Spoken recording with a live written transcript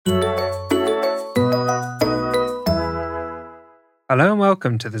Hello and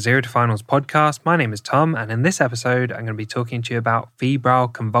welcome to the Zero to Finals podcast. My name is Tom, and in this episode, I'm going to be talking to you about febrile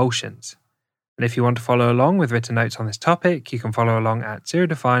convulsions. And if you want to follow along with written notes on this topic, you can follow along at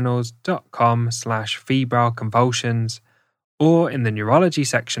zerotofinals.com/febrile convulsions or in the neurology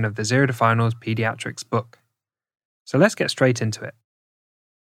section of the Zero to Finals pediatrics book. So let's get straight into it.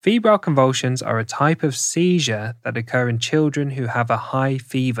 Febrile convulsions are a type of seizure that occur in children who have a high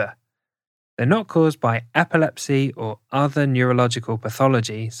fever. They're not caused by epilepsy or other neurological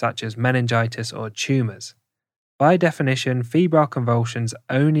pathology such as meningitis or tumours. By definition, febrile convulsions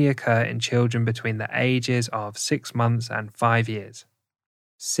only occur in children between the ages of 6 months and 5 years.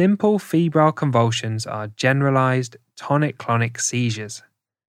 Simple febrile convulsions are generalised tonic-clonic seizures.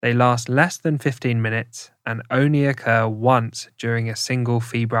 They last less than 15 minutes and only occur once during a single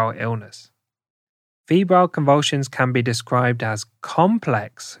febrile illness. Febrile convulsions can be described as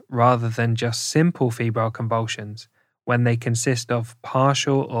complex rather than just simple febrile convulsions when they consist of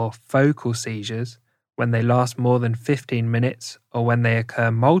partial or focal seizures, when they last more than 15 minutes, or when they occur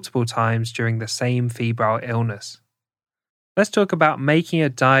multiple times during the same febrile illness. Let's talk about making a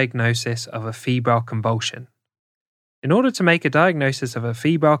diagnosis of a febrile convulsion. In order to make a diagnosis of a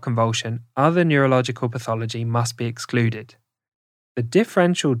febrile convulsion, other neurological pathology must be excluded. The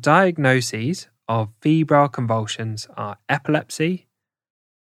differential diagnoses of febrile convulsions are epilepsy,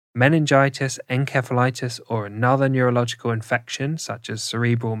 meningitis, encephalitis, or another neurological infection such as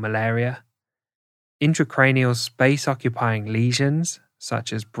cerebral malaria, intracranial space-occupying lesions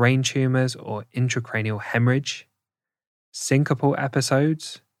such as brain tumours or intracranial hemorrhage, syncopal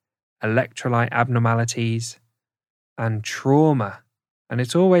episodes, electrolyte abnormalities, and trauma. And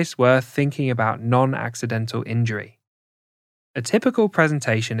it's always worth thinking about non-accidental injury. A typical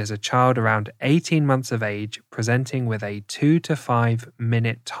presentation is a child around 18 months of age presenting with a 2 to 5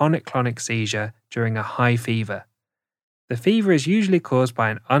 minute tonic-clonic seizure during a high fever. The fever is usually caused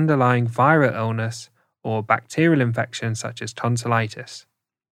by an underlying viral illness or bacterial infection such as tonsillitis.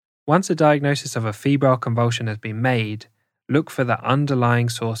 Once a diagnosis of a febrile convulsion has been made, look for the underlying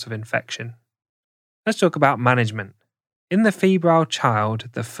source of infection. Let's talk about management. In the febrile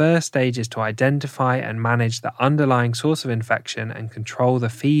child, the first stage is to identify and manage the underlying source of infection and control the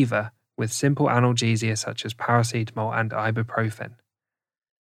fever with simple analgesia such as paracetamol and ibuprofen.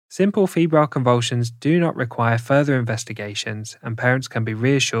 Simple febrile convulsions do not require further investigations, and parents can be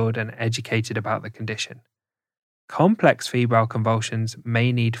reassured and educated about the condition. Complex febrile convulsions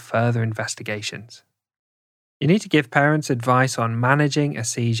may need further investigations. You need to give parents advice on managing a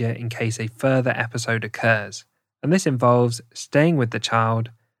seizure in case a further episode occurs. And this involves staying with the child,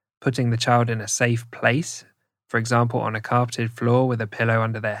 putting the child in a safe place, for example on a carpeted floor with a pillow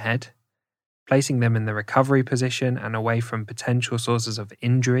under their head, placing them in the recovery position and away from potential sources of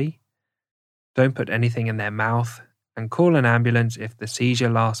injury. Don't put anything in their mouth, and call an ambulance if the seizure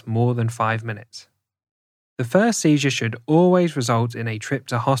lasts more than 5 minutes. The first seizure should always result in a trip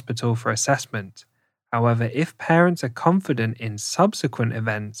to hospital for assessment. However, if parents are confident in subsequent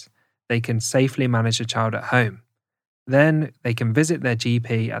events, they can safely manage the child at home. Then they can visit their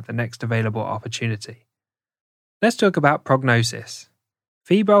GP at the next available opportunity. Let's talk about prognosis.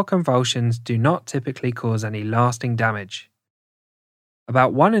 Febrile convulsions do not typically cause any lasting damage.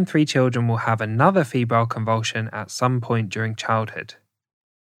 About 1 in 3 children will have another febrile convulsion at some point during childhood.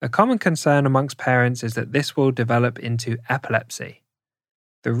 A common concern amongst parents is that this will develop into epilepsy.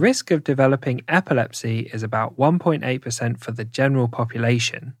 The risk of developing epilepsy is about 1.8% for the general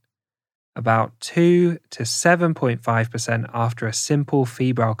population, about 2 to 7.5% after a simple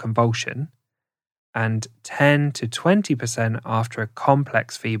febrile convulsion, and 10 to 20% after a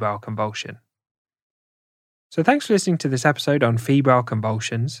complex febrile convulsion. So thanks for listening to this episode on febrile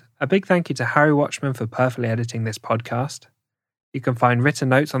convulsions. A big thank you to Harry Watchman for perfectly editing this podcast. You can find written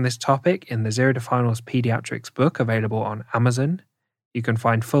notes on this topic in the Zero to Finals pediatrics book available on Amazon. You can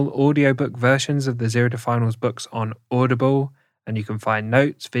find full audiobook versions of the Zero to Finals books on Audible, and you can find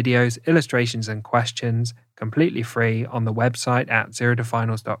notes, videos, illustrations, and questions completely free on the website at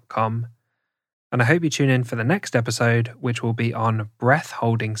zerotofinals.com. And I hope you tune in for the next episode, which will be on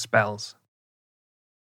breath-holding spells.